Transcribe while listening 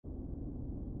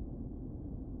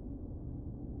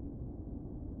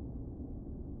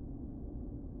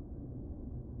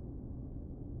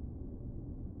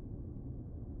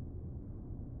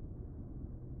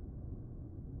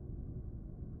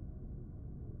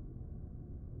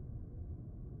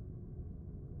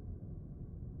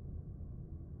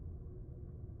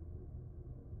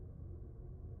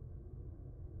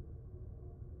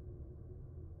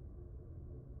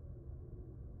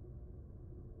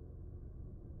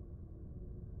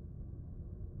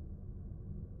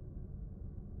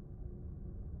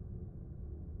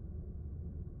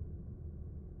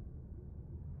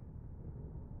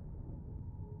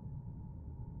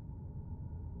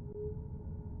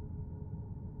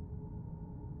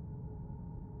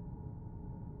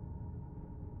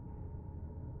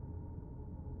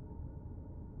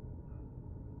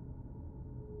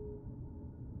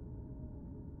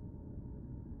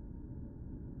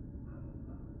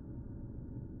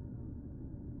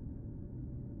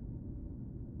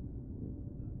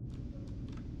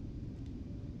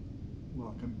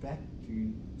Welcome back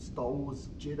to Star Wars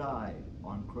Jedi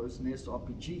on Crow's Nest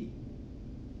RPG.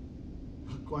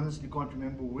 I honestly can't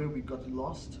remember where we got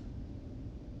lost,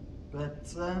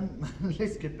 but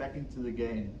let's get back into the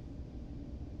game.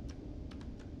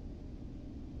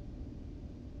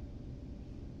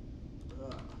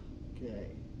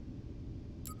 Okay,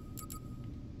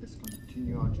 let's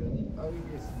continue our journey. Oh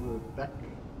yes, we're back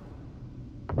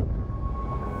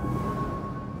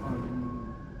on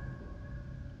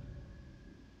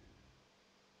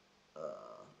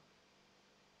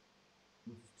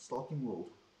the starting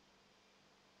world.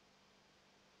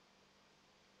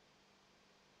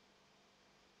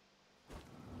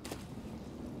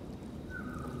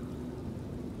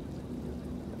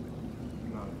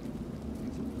 No,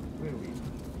 where are we?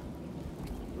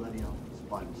 Bloody hell,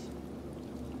 spiders.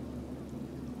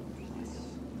 Yes,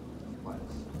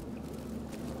 spiders.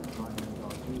 Trying to do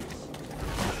our dudes.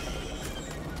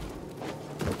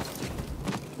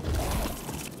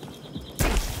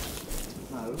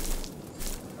 No.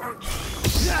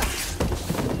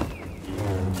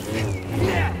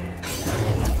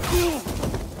 Move.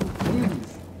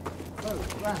 Go,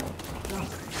 run, jump,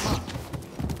 run.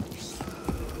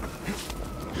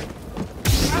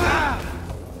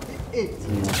 It.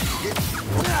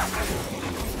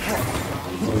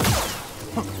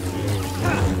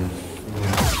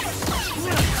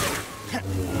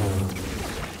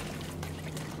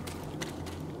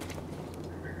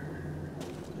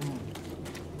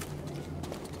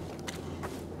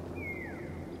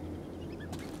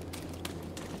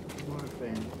 Not a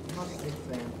fan. Not a big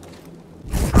fan.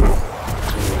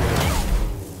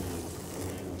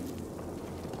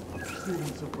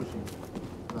 Students are pushing.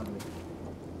 Lovely.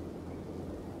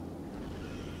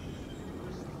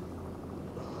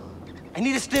 I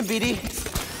need a stim, BD.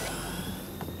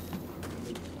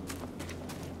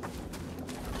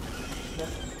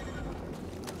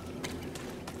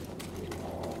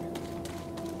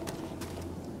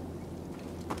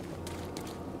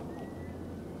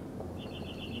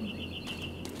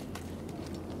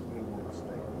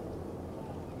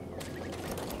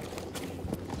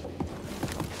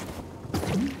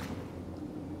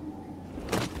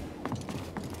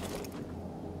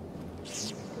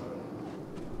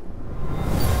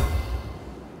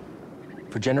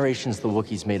 For generations, the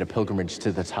Wookiees made a pilgrimage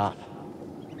to the top.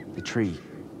 The tree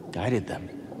guided them.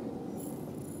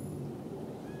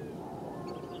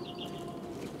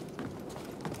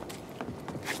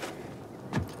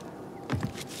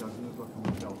 Doesn't look like I'm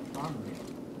well done here.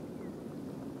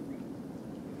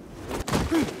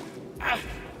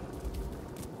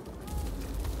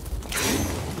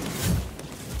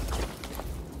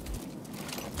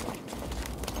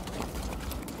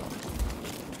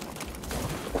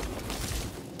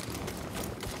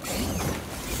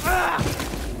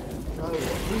 Go,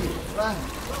 please, run,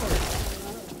 go.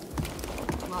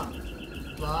 Come on,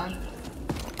 climb.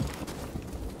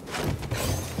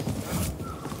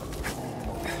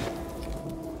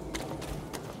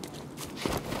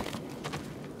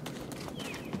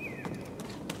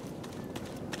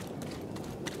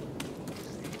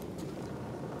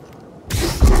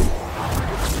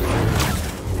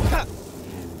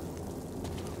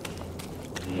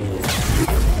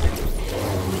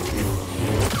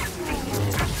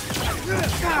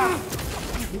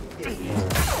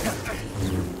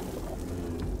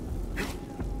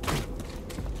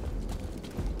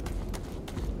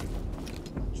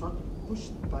 Try to push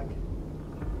the bug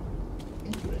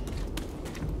into it.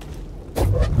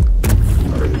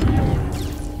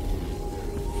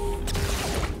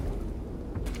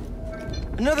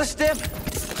 Another stim.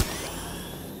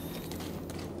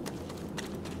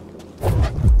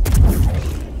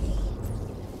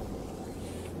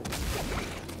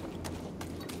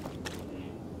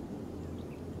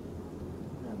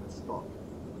 And let's stop.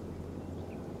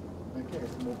 Okay,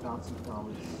 some more bouncy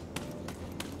towers.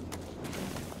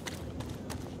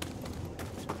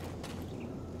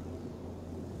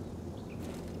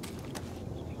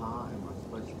 How am I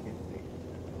supposed to get there?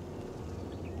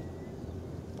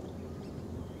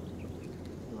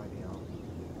 Bloody hell.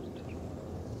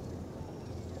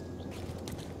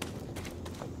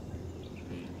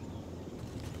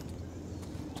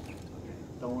 Okay,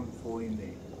 don't want to fall in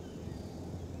there.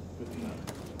 Good to know.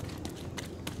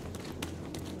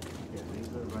 Okay, there's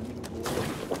a running wall.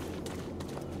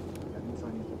 That means I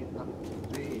need to get up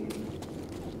there.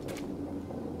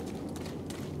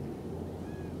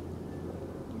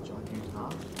 Which I do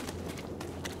now.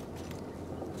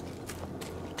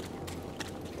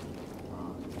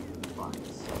 Fine.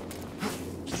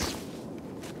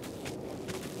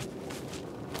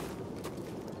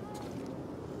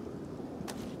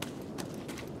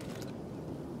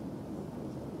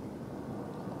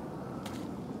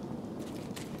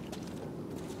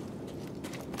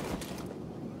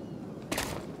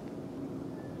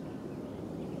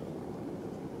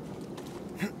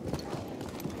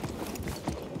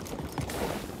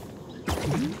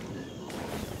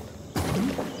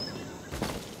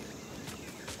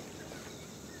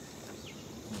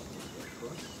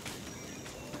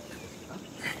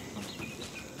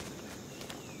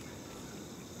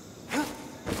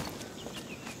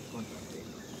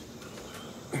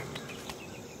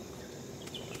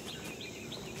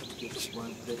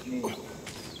 that me.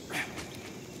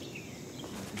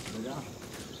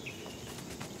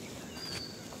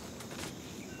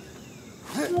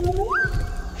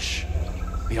 Shh.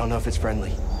 We don't know if it's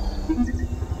friendly.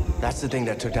 That's the thing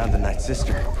that took down the Night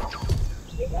Sister.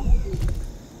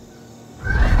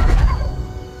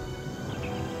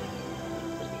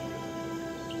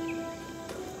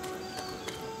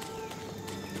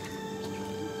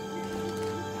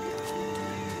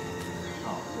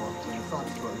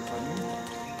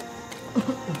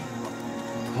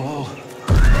 Whoa.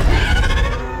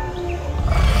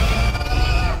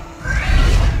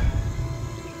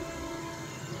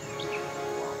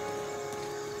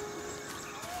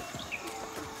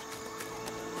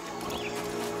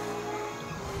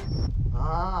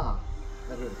 Ah,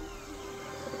 that hurt.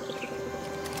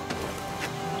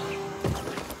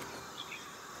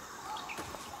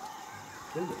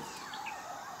 Goodness.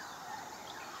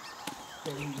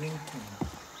 Very winking.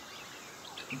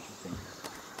 Interesting.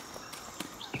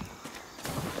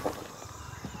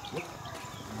 Yep.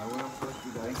 Now where I'm supposed to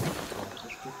be going.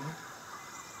 Just checking.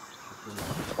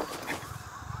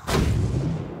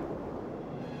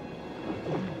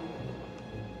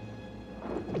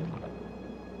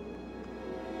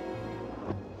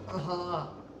 Aha!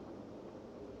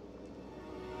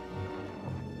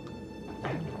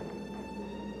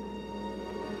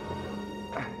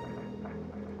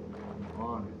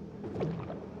 On.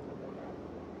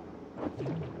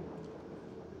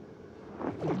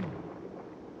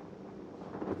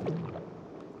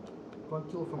 Can't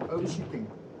tell from overshooting.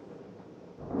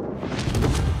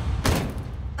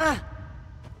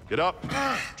 Get up.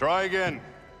 Try again.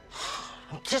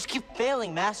 Just keep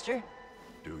failing, Master.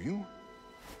 Do you?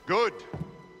 Good.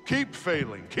 Keep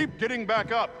failing. Keep getting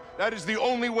back up. That is the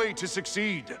only way to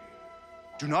succeed.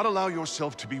 Do not allow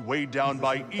yourself to be weighed down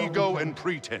by ego and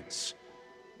pretense.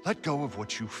 Let go of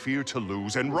what you fear to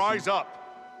lose and rise up.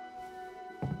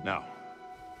 Now,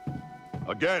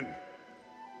 again.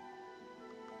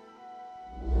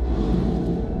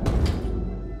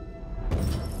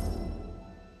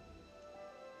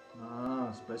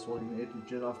 Ah, space holding the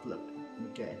Jedi flip.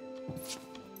 Okay.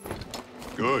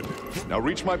 Good. Now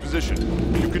reach my position.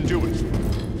 You can do it.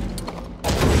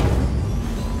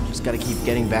 Just gotta keep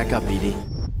getting back up, ED.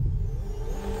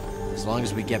 As long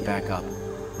as we get back up,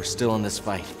 we're still in this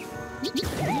fight.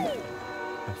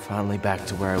 I'm finally back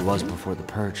to where I was before the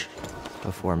Purge.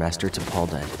 Before Master T'Pol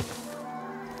died.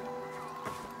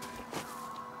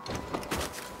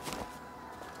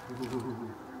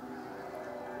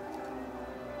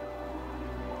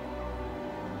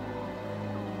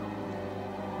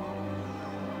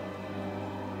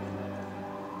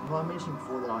 Well, I mentioned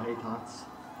before that I hate heights.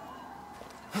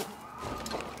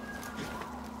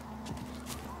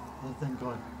 Oh, thank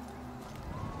God.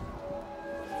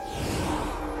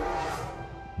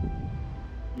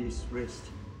 Yes,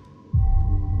 rest.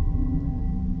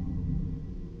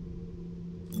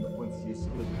 Good points, yes,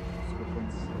 good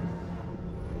points.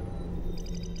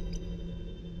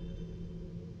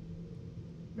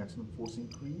 Maximum force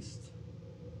increased.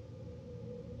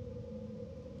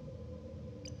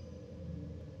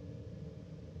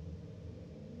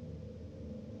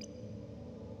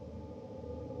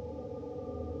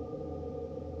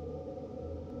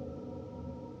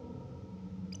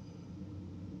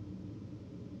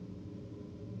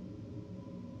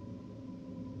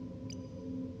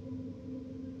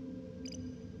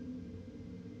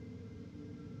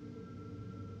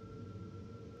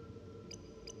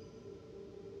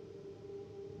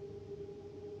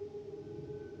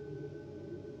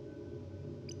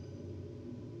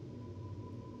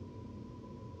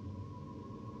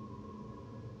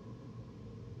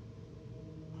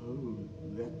 Oh,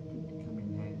 that could come in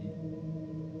handy.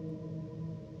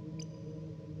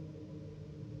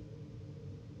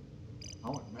 I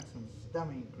want maximum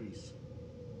stamina increase.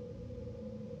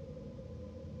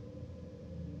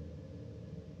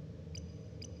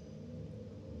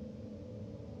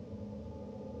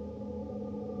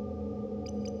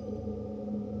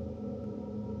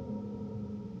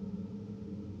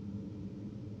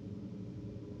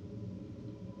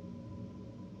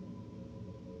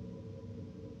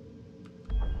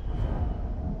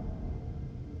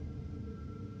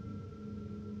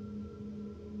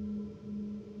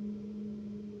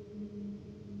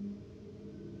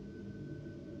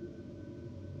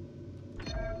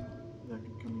 That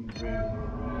could come in very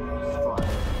strong.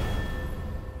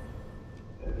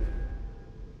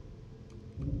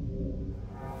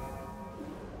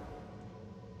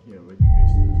 Okay, already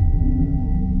wasted.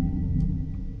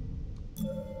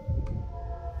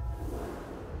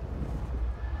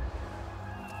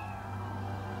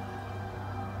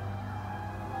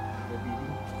 Maybe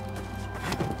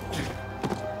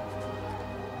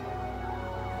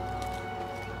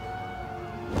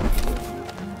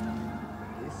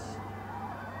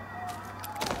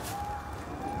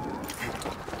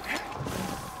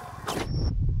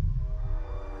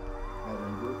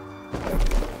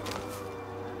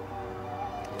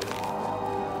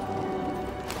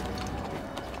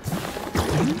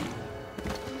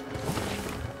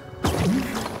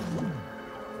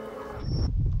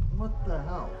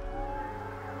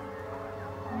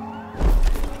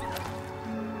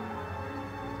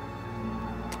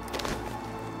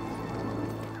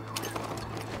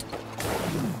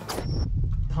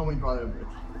went right over it.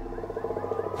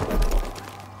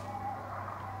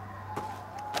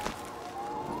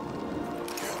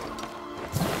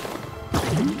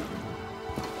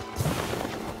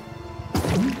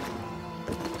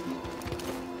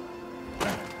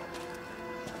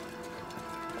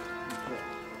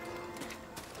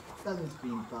 That's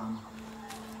been done.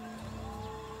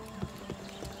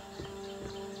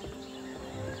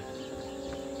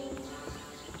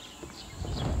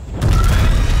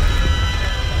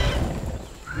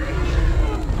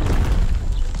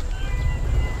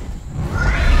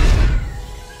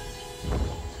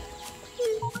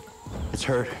 It's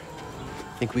hurt.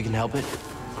 Think we can help it?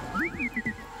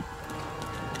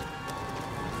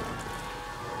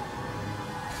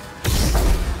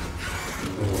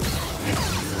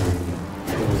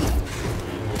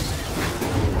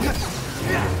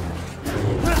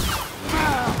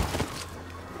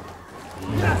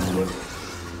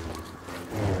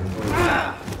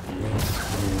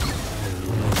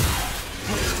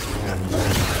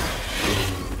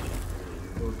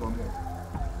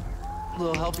 A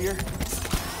little help here?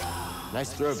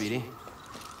 Nice throw, BD.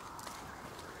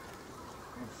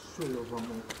 I'm sure there was one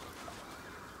more.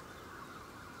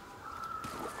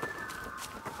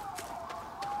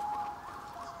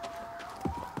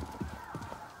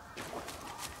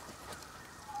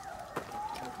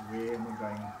 Where am I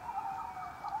going?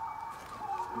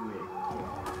 Where?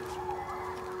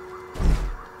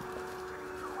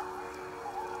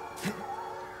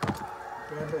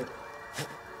 Grab it.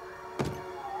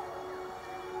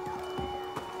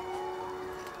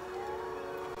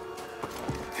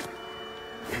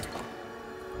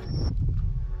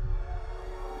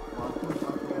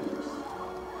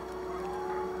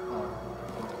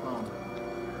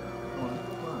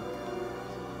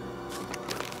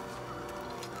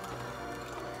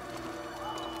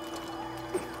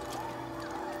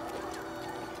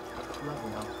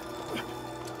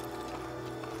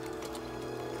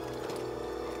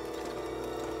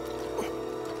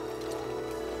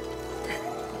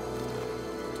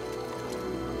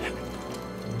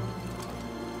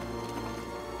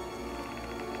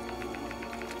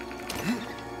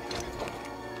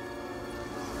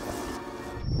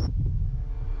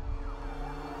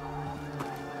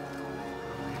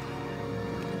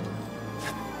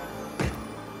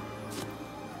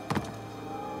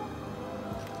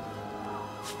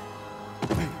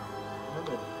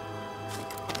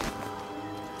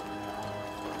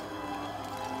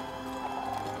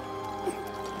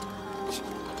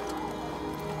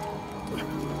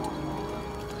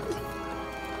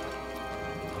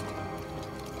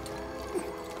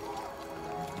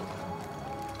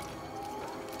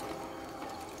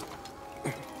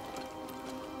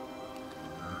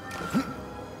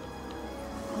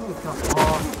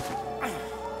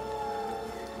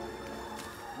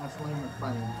 That's lame and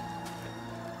funny.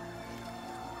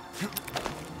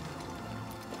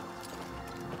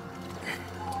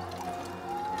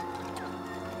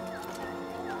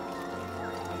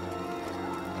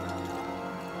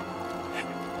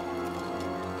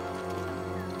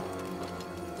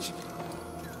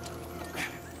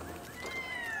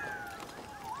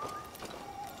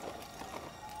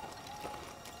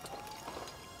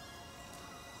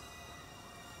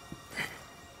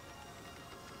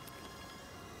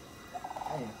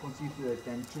 Hey, I can't see through that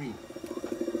damn tree.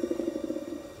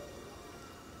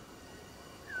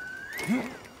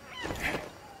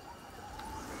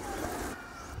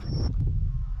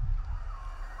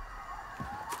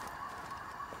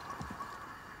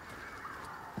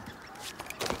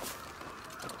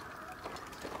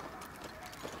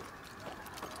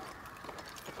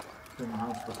 Don't know how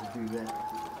I'm supposed to do that.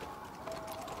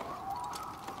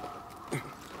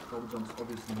 Double jump's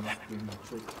obviously not doing the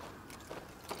trick.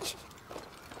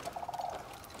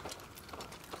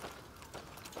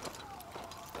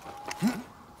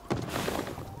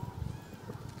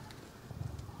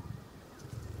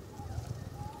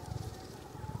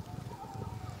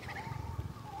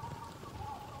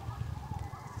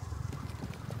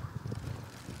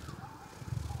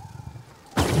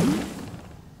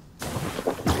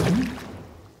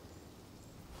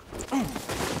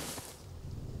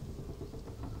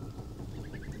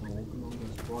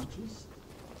 Branches.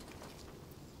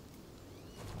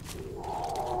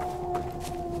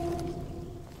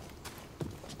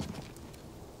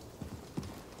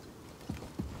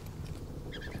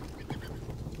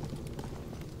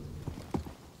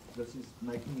 This is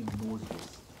making me nauseous.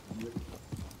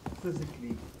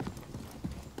 Physically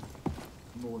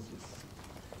nauseous.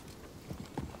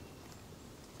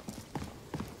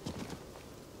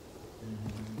 And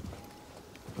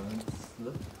don't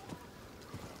slip.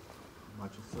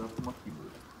 Much yourself, my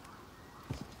keyboard.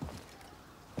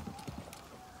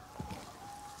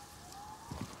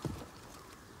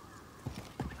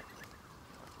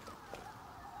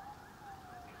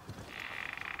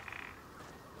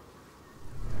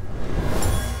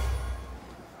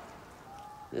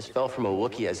 This fell from a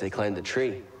Wookiee as they climbed the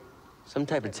tree. Some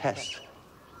type of test.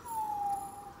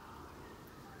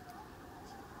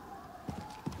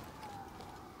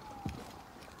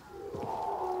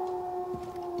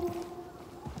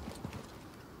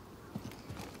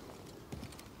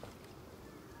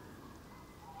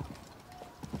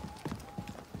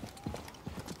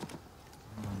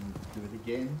 Do it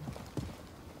again.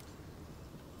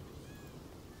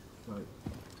 So,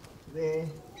 there.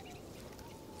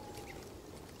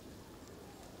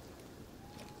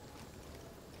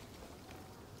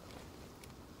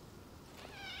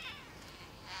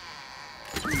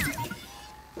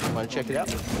 Want to check it out?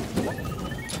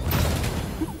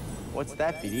 What's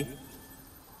that, BD?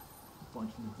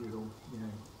 Functional material, yeah.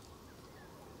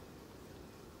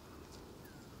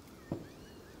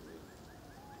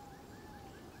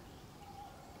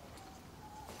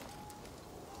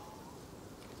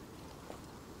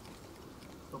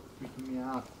 Stop freaking me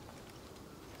out.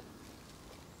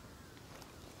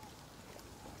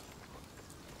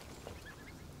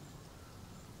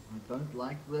 I don't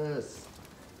like this.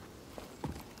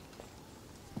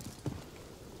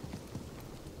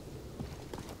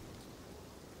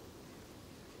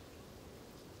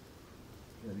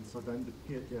 Yeah, these are going to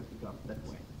appear to have to go up that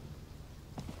way.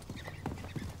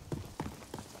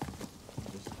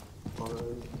 Just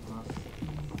follow my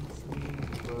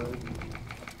smooth road.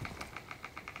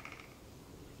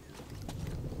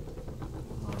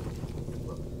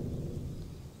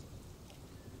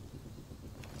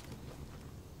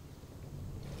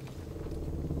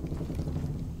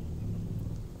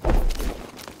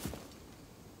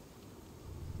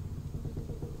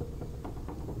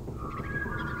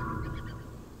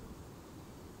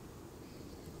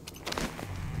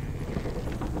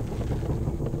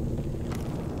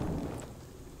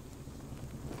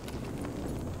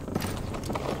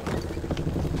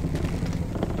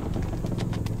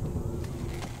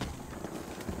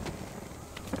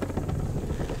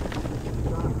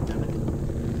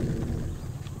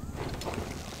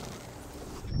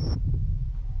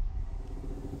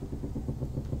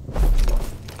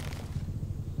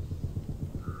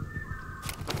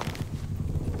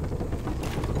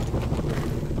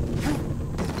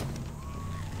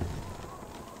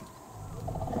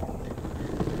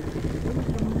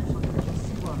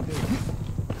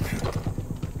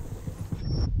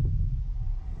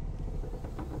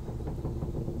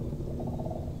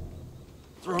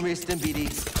 Throw me a stim, BD.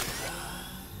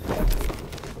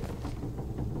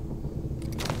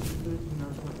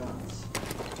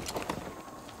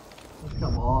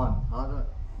 Come on, how do I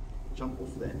jump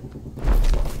off there?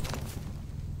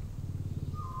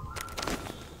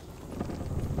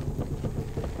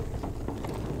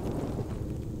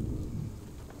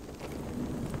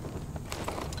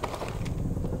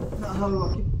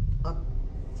 No, I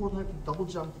thought I had to double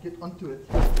jump to get onto it.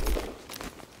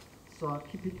 So I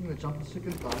keep hitting the jump a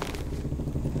second time.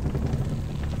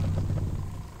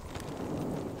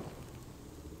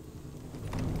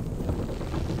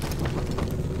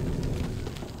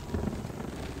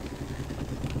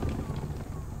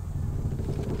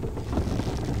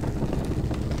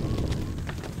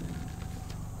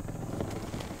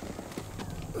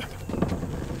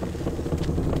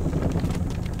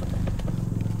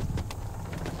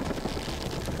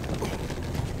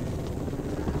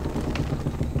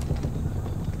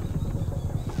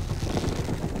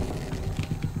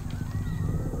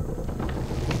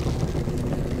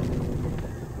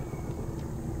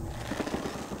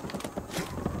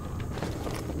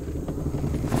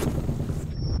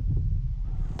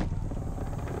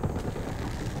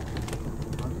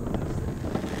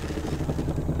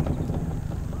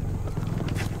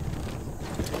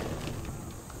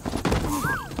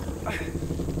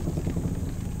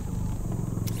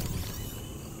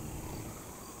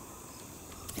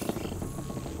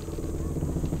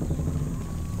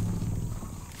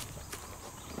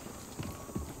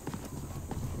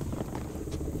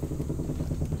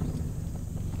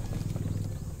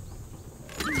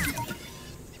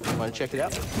 Want to check it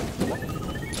out?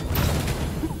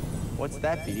 What's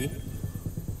that, BD?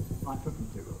 My cooking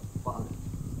material. Violet.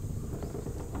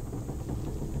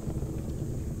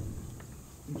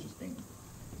 Interesting.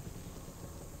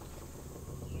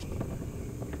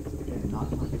 Okay, now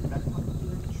can I get back onto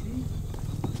the tree?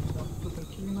 Without flipping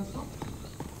killing myself?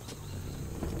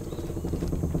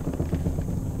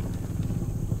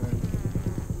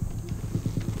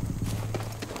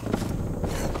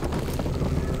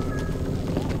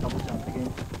 Double jump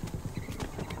again.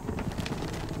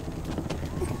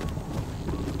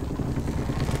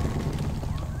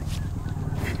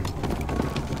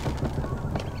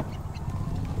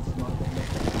 It's not gonna make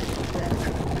that.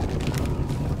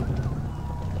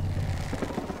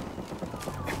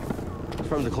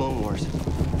 from the Clone Wars.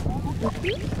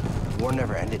 The war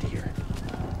never ended here.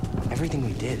 Everything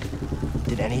we did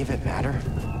any of it matter?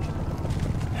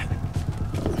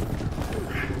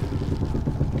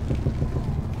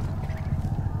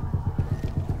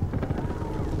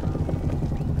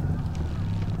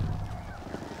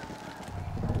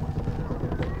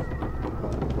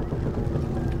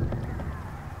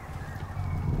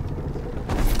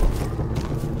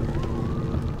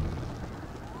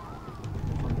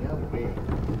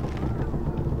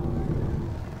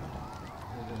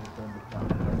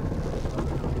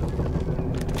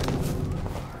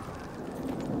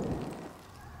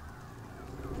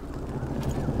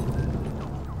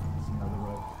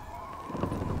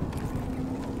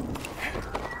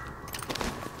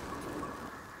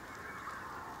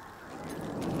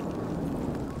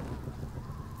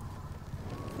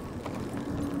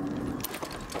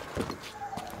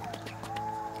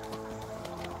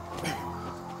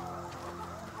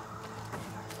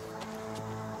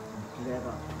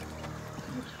 Clever.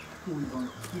 Who is on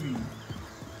TV?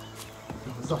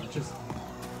 Because I just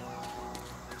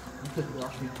look at the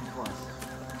last week twice.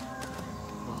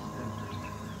 Oh,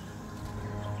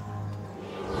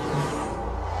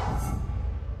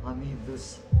 I need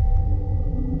this.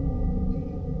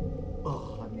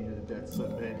 Oh, I needed that so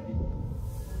badly.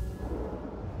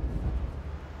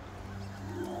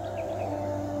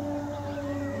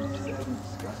 It's sad and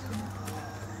disgusting.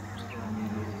 I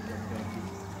needed it that badly.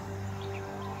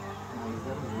 Now, is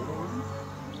that a little one?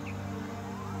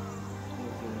 Or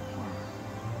is it a plant?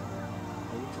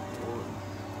 Oh, it's a board.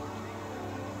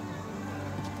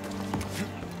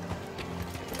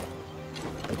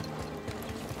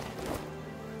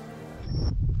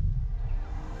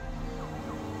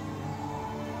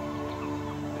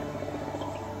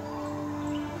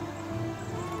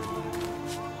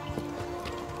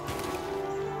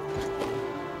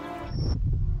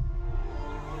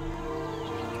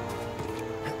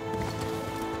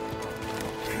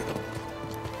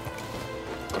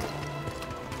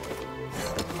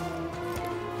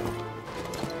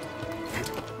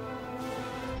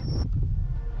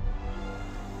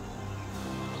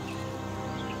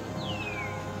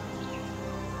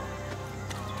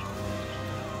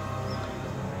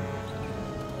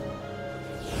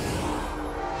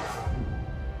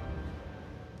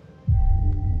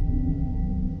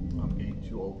 I'm getting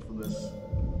too old for this.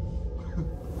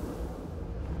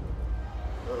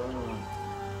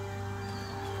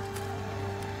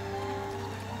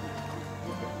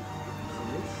 Okay. So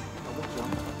let's double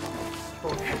jump.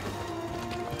 Stop.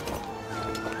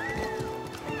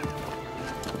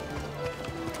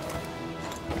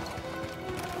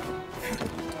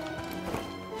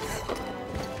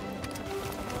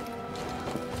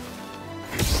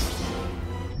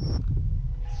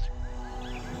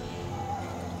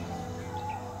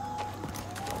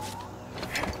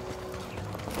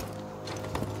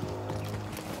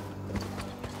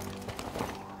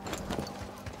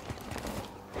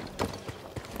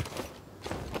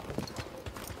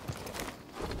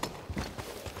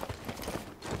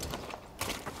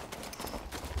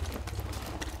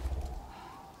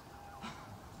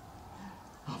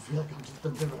 I feel like I'm just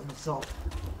delivering myself.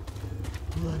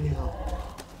 Bloody hell.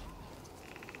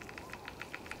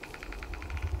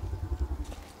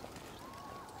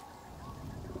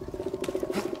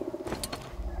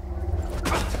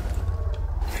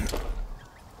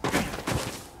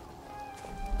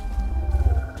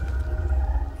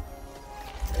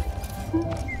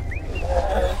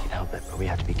 Can't help it, but we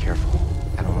have to be careful.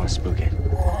 I don't want to spook it.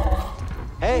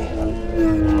 Hey,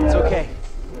 it's okay.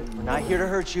 We're not here to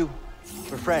hurt you.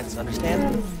 We're friends,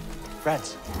 understand?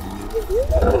 Friends.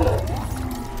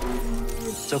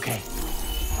 It's okay.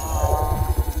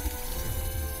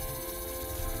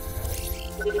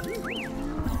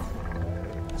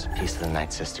 It's a piece of the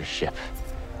Night Sister's ship.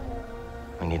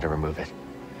 We need to remove it.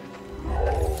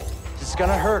 This is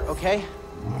gonna hurt, okay?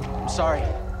 I'm sorry.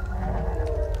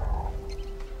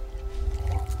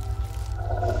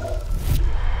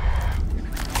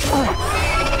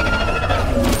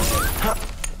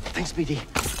 Thanks, BD.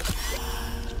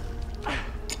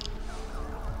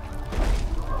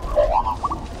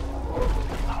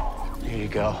 Here you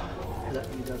go.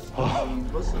 It's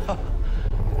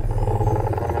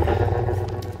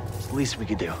the least we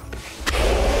could do.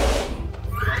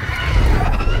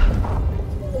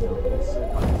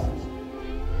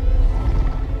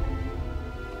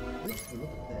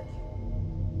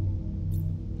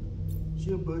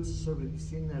 Birds are so rarely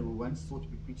seen. They were once thought to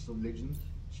be creatures of legend.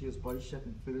 She has body shape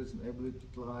and feathers and able to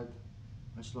glide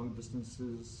much long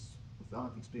distances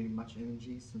without expending much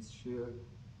energy since sheer.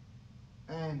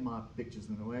 And my picture's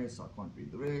in the way, so I can't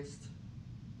read the rest.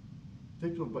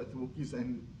 Take of both the Wookiees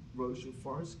and Rosewood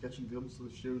Forest, catching glimpses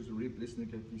of the shadows of a rare blessing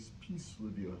that gave peace to the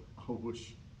viewer. I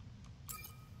wish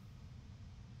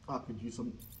I could use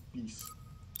some peace.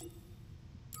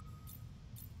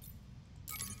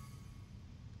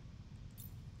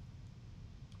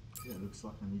 Yeah, it looks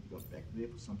like I need to go back there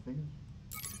for something.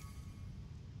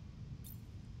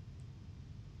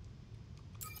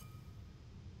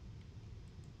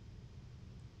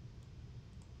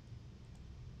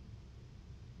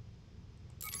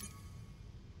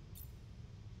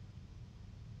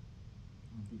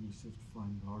 BD says to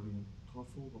find Hardy and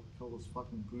Toffel, but kill this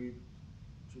fucking greed.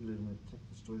 Trigger an attack,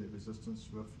 destroy their resistance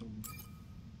to a film.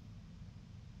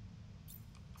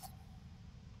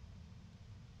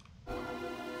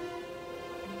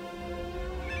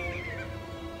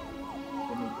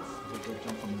 We'll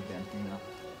jump on the damn thing now.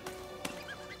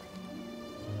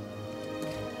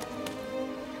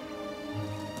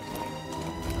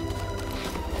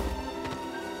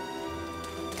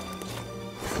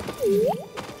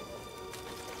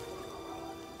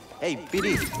 Hey,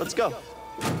 BD, let's go.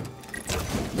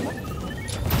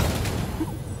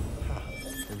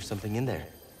 There was something in there.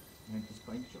 Make this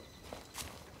paint job.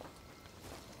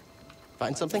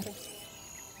 Find something?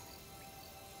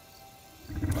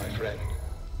 My friend,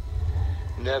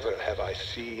 never have I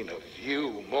seen a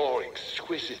view more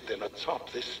exquisite than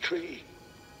atop this tree.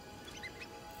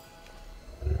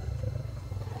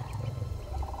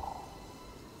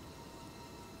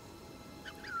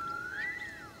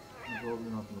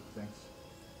 Look, thanks.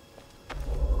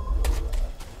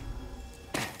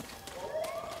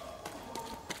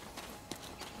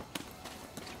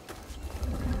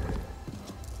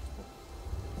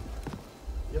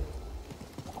 Yep.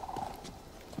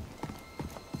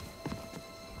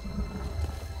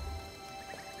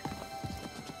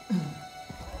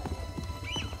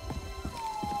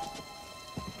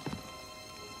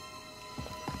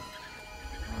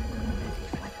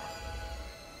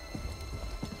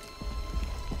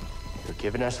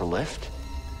 Giving us a lift?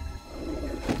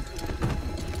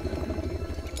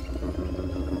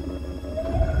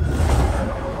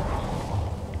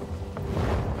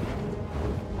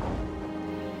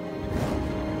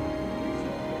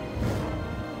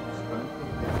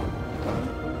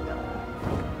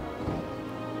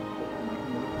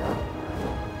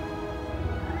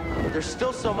 There's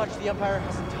still so much the Empire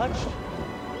hasn't touched.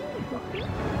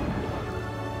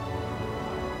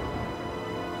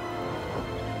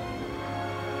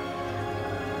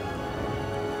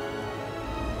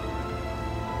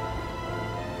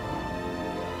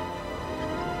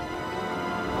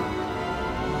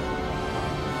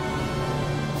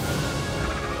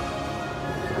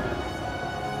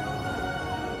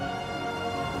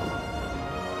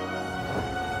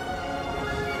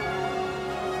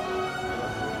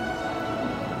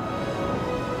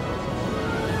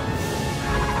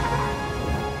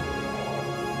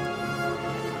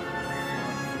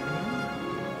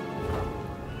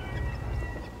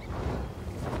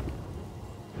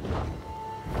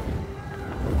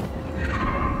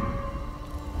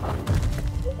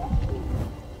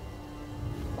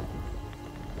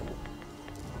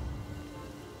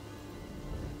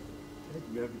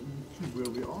 We have into where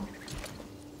we are.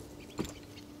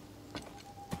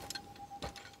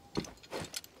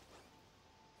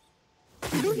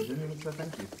 You didn't even say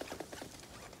thank you.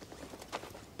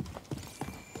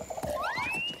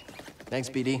 Thanks,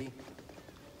 BD.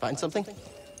 Find something?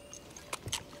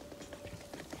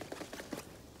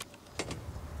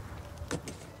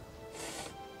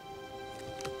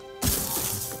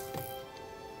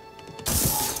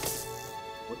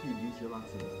 What do you use your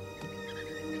lightsaber?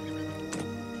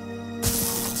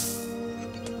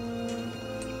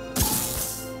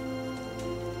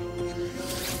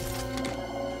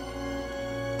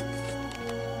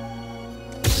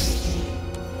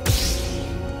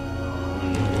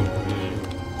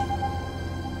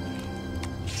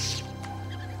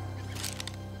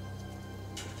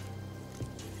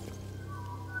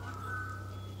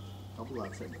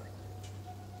 Lightsaber.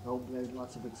 Hellblade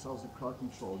lightsaber excels at crowd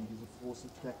control and uses a force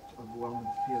attack to overwhelm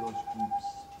and fearless groups.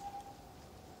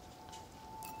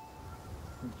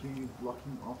 Continue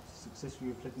blocking after successfully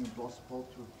reflecting a blast bolt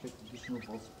to reflect additional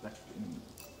bolts back to enemies.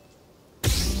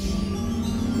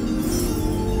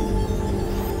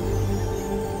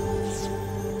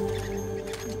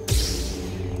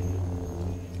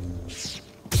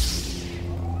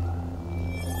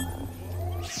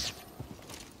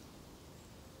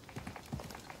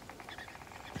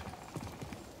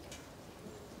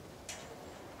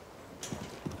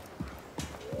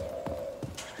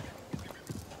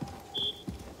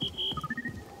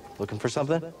 Looking for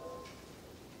something?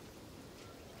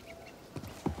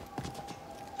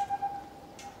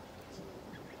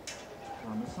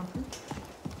 something?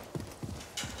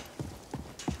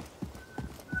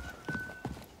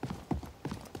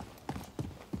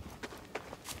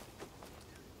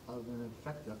 Other than the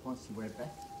fact that I can't see way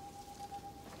back.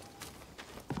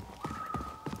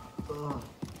 Ugh.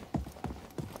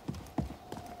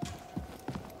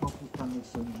 Carpal tunnel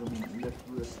syndrome, left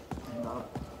wrist, and I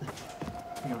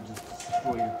think I'll just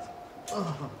destroy it.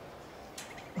 Ugh.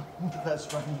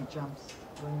 Those running jumps,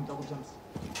 running double jumps.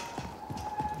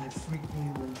 They freak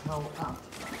me the hell out.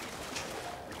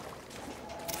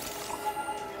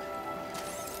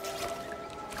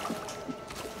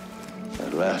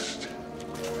 At last,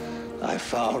 I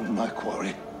found my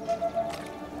quarry.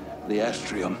 The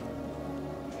Astrium,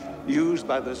 used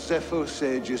by the Zepho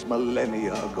sages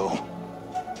millennia ago.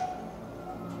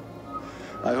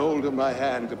 I hold in my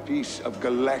hand a piece of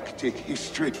galactic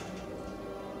history.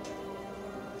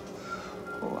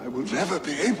 Oh, I will never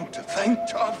be able to thank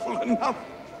Tarful enough.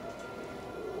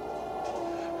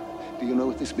 Do you know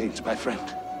what this means, my friend?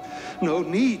 No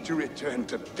need to return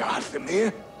to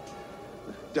Darthamir.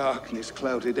 Darkness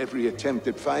clouded every attempt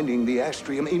at finding the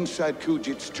Astrium inside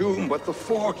Kujit's tomb, but the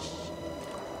Force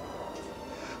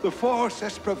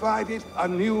has provided a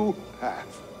new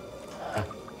path.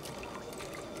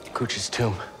 Kuch's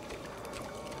tomb.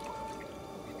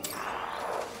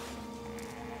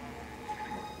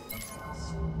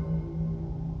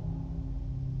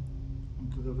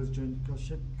 Until the visit joined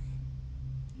Kashik,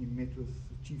 he met with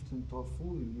Chieftain Tarful,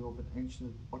 who knew of an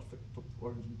ancient artifact of the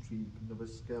origin tree. Never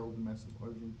scaled the massive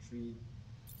origin tree.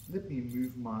 Let me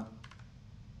move my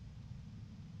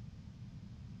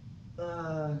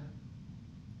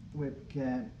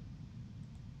webcam.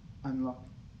 Unlock.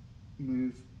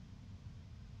 Move.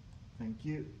 Thank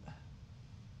you.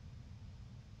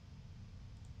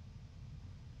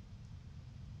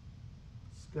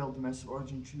 Scaled the massive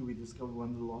origin tree. We discovered one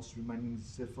of the last remaining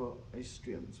Zephyr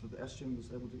Astriums. With the Astrium,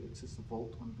 was able to access the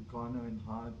vault on Pagano and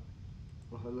hide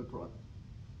the hologrod.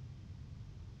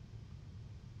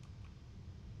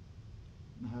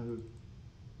 No.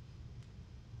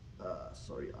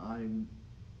 Sorry, I'm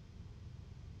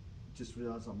just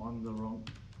realized I'm on the wrong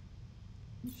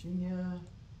machine here.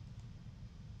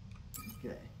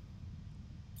 Okay.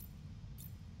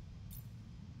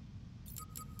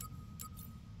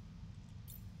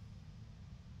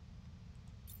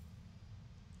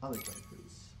 Other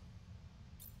characters.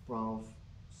 Brav,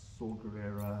 Saw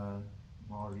Guerrera,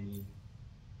 Mari,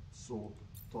 Sork,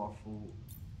 Tarful,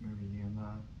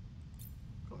 Mariana,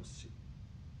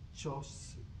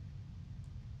 Chos,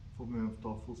 former of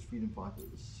Tarful's freedom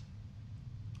fighters.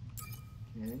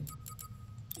 Okay.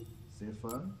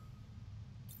 Zephyr.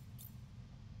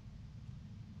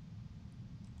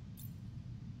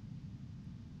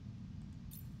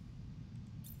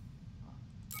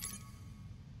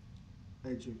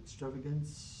 Age of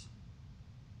Extravagance.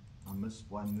 I missed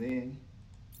one there.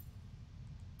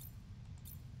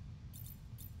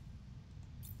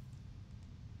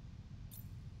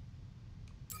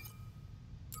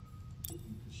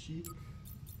 Sheik.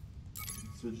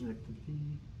 Surgeon Activity.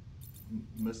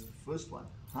 Missed the first one.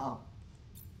 How?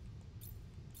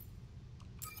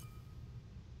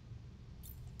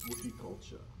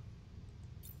 Horticulture.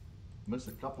 Missed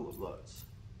a couple of those.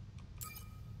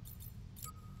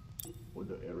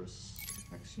 Order Eris,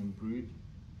 Axiom Brood,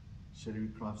 Shadowy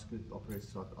Craft Script operates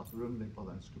throughout the upper room, led by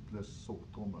the unscrupulous Sork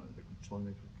Torma. They control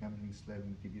network camming,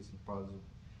 slaving, devious enterprises,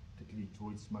 particularly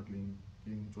droid smuggling,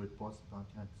 getting droid parts of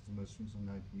bounty hunters. The most things are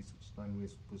known to use such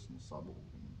stonewares for personal cyber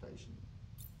augmentation.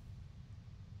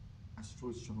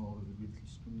 Asteroid Stronghold of the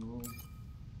Ruthless Criminal.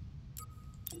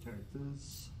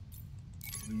 Characters.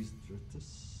 Reese Dritus.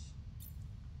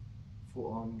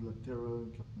 Four-armed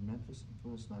Latero, Captain Mantis,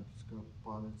 Infamous Night Scope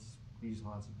pilots, Grease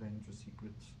hides a dangerous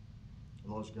secret, a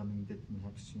large gunning dead in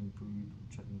Haxian Brood,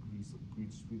 tracking Grease,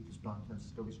 Brood's ruthless bounty hunters,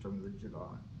 discovery struggling with the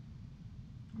Jedi.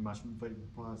 A much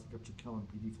invaded prize to capture Cal and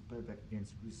PD for payback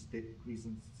against Grease's death. Grease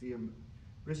and Seum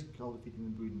rescue Cal, defeating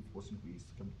the Brood and forcing Grease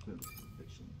to come to terms with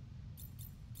conviction.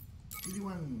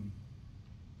 PD1,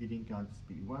 PD encounters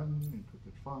PD1,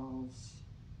 encrypted files,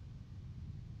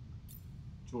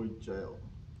 Droid Jail.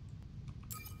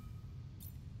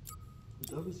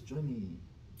 Cordova's journey.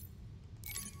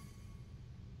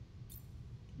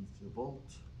 Keys to the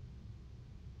vault.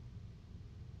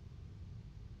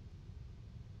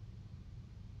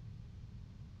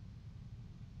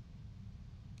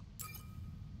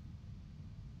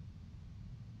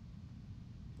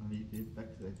 I need to head back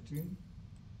to that tomb.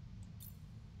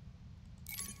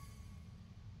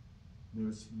 There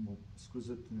was some more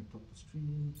exquisite in the top of the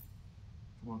tree.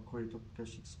 From our quarry top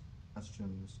Kashik's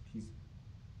Astrium, keys.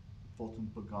 Fulton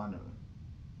Pagano.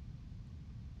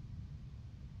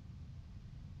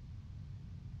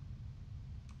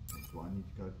 Do I need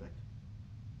to go back?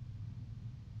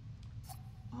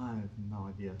 I have no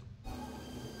idea.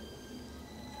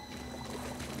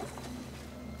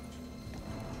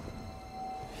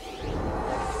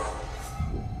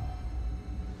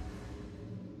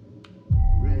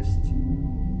 Rest.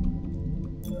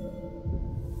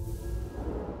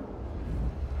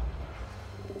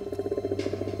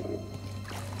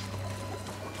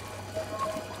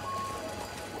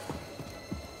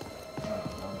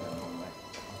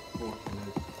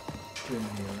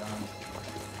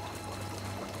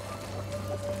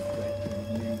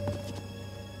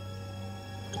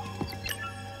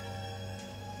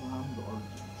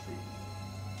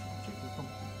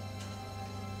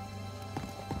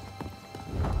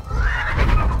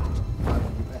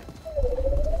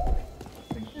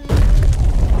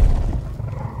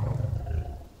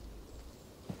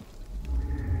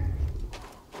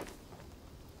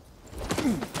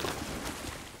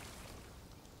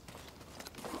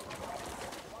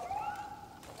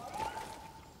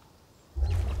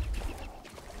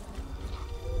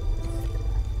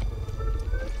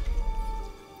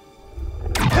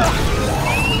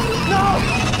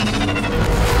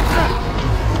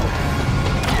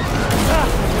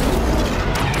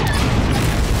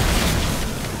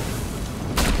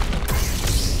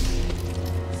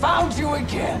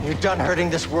 Again. You're done hurting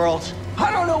this world.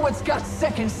 I don't know what's got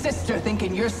second sister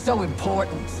thinking you're so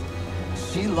important.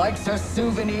 She likes her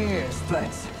souvenirs, but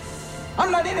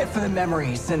I'm not in it for the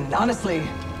memories, and honestly,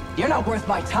 you're not worth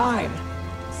my time.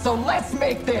 So let's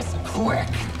make this quick.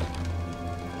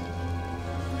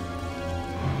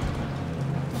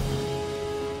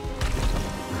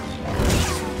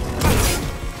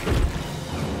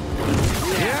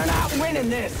 You're not winning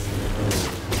this.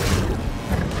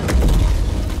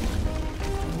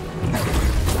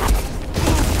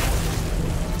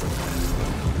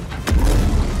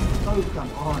 Oh,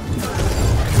 come on.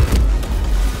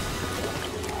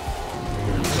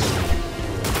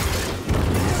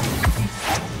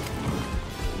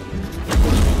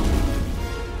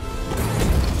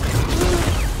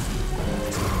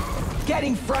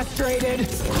 Getting frustrated?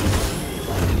 This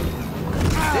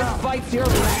fight's your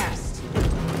last.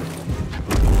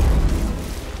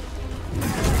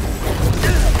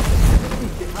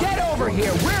 Get over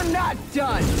here, we're not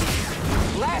done.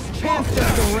 Last chance to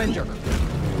surrender.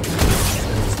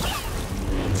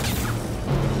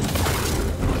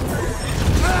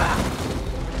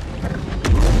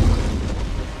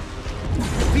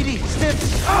 BD,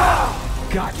 Stips!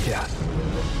 Gotcha.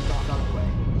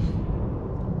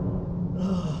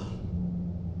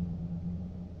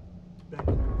 Back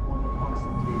in the corner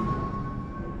constantly.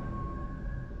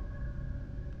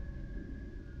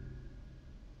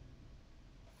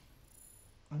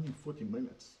 Only 40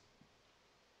 minutes.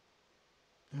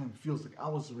 Damn, feels like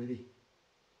hours already.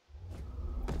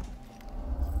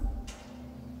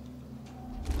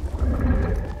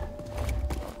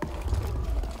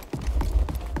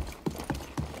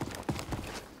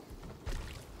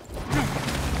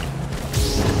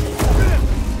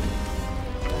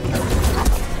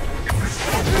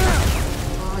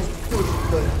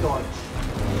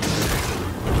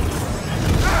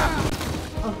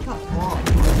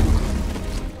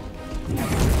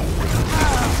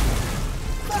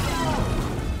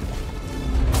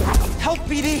 Help,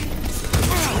 BD!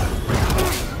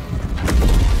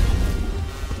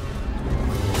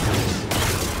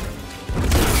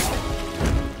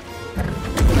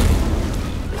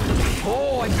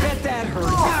 Oh, I bet that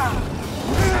hurts.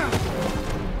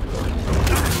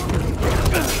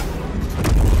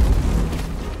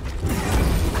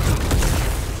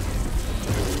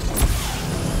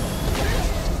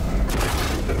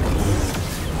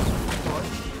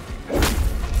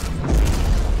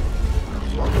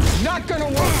 Not gonna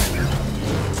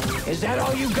work! Is that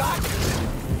all you got?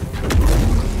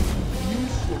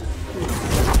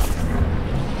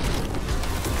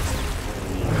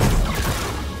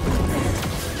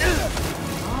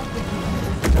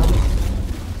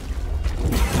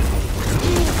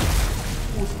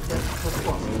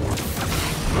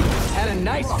 Had a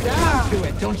nice sound to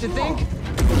it, don't you think?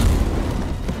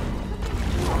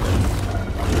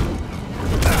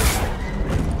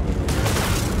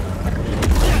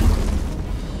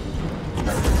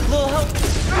 Little help!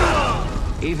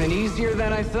 Even easier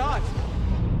than I thought.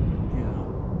 Yeah,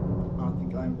 I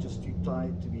think I'm just too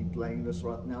tired to be playing this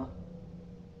right now.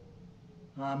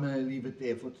 I'm gonna leave it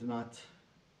there for tonight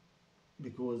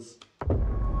because,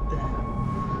 damn,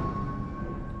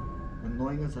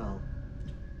 annoying as hell.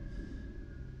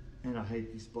 And I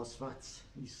hate these boss fights.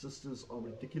 These sisters are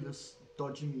ridiculous.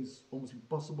 Dodging is almost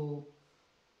impossible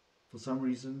for some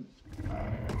reason.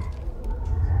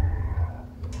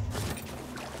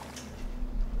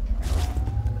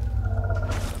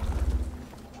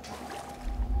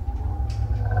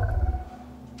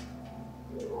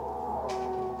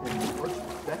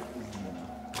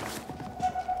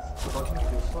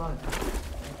 outside.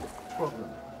 Problem.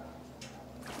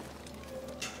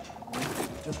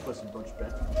 Just press and dodge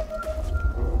back.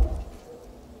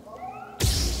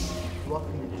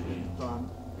 Blocking it every time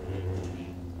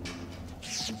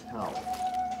is hell.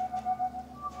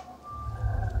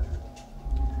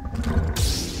 No,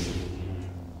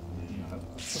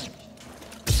 it's changed.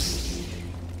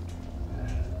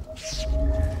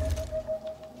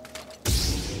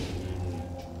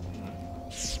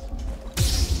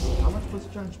 How much was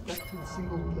changed back to the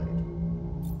single blade?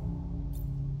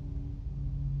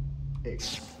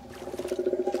 X.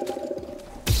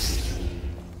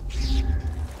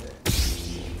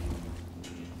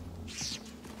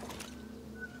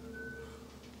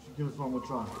 Give it one more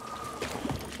try.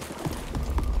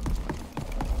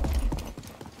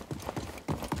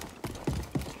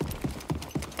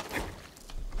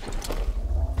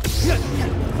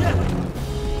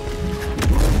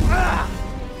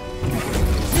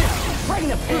 Bring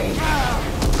the pain!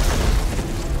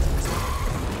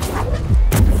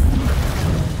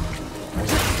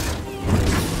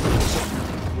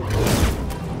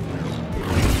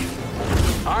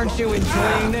 Aren't you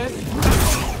enjoying this?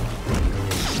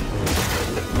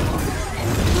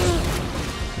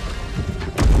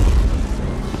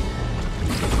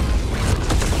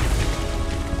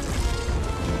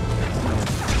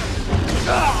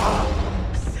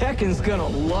 Second's gonna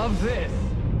love this.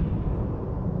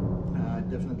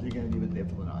 Definitely gonna leave it there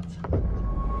for the night.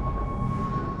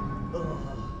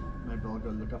 Maybe I'll go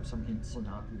look up some hints on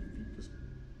how to defeat this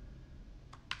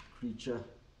creature.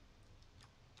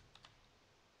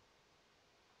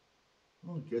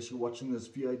 Well, I guess you're watching this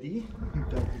VOD.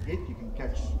 Don't forget, you can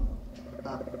catch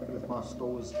up with my Star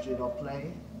Wars Jedi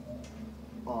play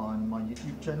on my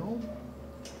YouTube channel.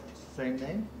 Same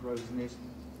name, Crows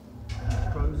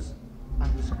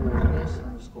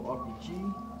 _Nest_RPG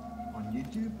on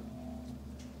YouTube.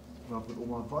 Where I put all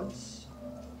my VODs.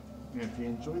 And if you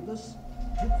enjoyed this,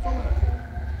 hit follow.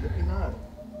 Let me know.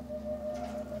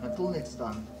 Until next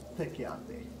time, take care out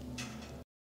there.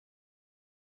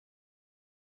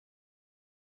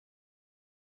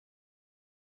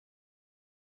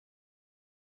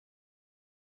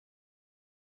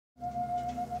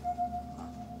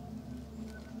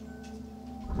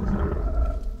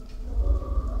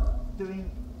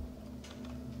 Doing